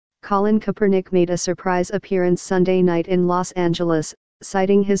Colin Kaepernick made a surprise appearance Sunday night in Los Angeles,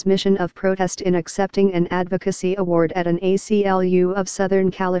 citing his mission of protest in accepting an advocacy award at an ACLU of Southern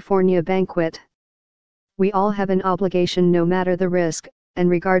California banquet. "We all have an obligation, no matter the risk, and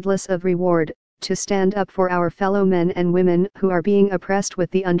regardless of reward, to stand up for our fellow men and women who are being oppressed with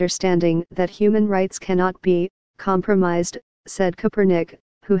the understanding that human rights cannot be compromised," said Kaepernick,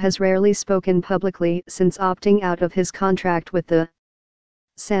 who has rarely spoken publicly since opting out of his contract with the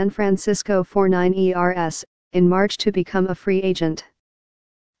San Francisco 49ers in March to become a free agent.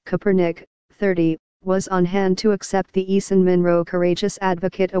 Kaepernick, 30, was on hand to accept the Eason Monroe Courageous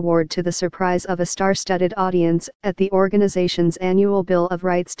Advocate Award to the surprise of a star-studded audience at the organization's annual Bill of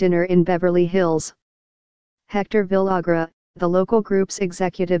Rights dinner in Beverly Hills. Hector Villagra, the local group's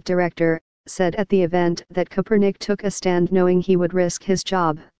executive director, said at the event that Kaepernick took a stand knowing he would risk his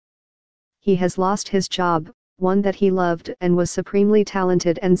job. "He has lost his job, one that he loved and was supremely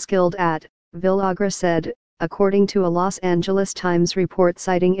talented and skilled at," Villagra said, according to a Los Angeles Times report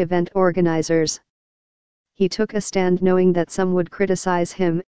citing event organizers. "He took a stand knowing that some would criticize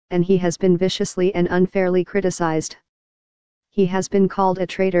him, and he has been viciously and unfairly criticized. He has been called a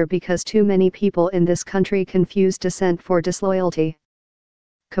traitor because too many people in this country confuse dissent for disloyalty."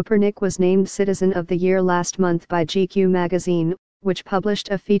 Kaepernick was named Citizen of the Year last month by GQ magazine, which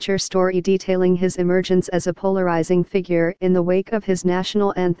published a feature story detailing his emergence as a polarizing figure in the wake of his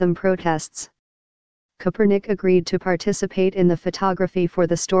national anthem protests. Kaepernick agreed to participate in the photography for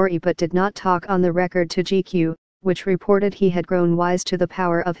the story but did not talk on the record to GQ, which reported he had grown wise to the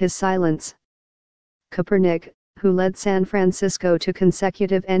power of his silence. Kaepernick, who led San Francisco to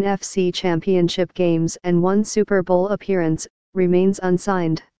consecutive NFC championship games and one Super Bowl appearance, remains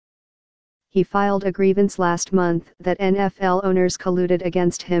unsigned. He filed a grievance last month that NFL owners colluded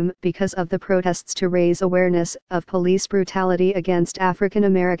against him because of the protests to raise awareness of police brutality against African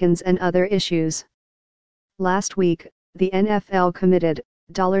Americans and other issues. Last week, the NFL committed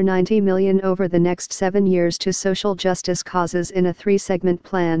 $90 million over the next 7 years to social justice causes in a 3-segment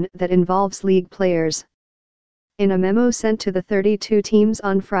plan that involves league players. In a memo sent to the 32 teams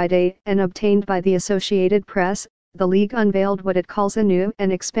on Friday and obtained by the Associated Press, the league unveiled what it calls a new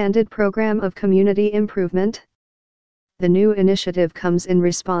and expanded program of community improvement. The new initiative comes in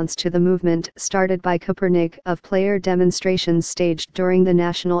response to the movement started by Kaepernick of player demonstrations staged during the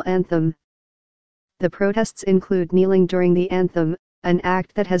national anthem. The protests include kneeling during the anthem, an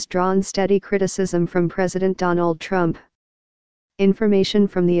act that has drawn steady criticism from President Donald Trump. Information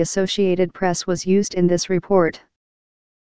from the Associated Press was used in this report.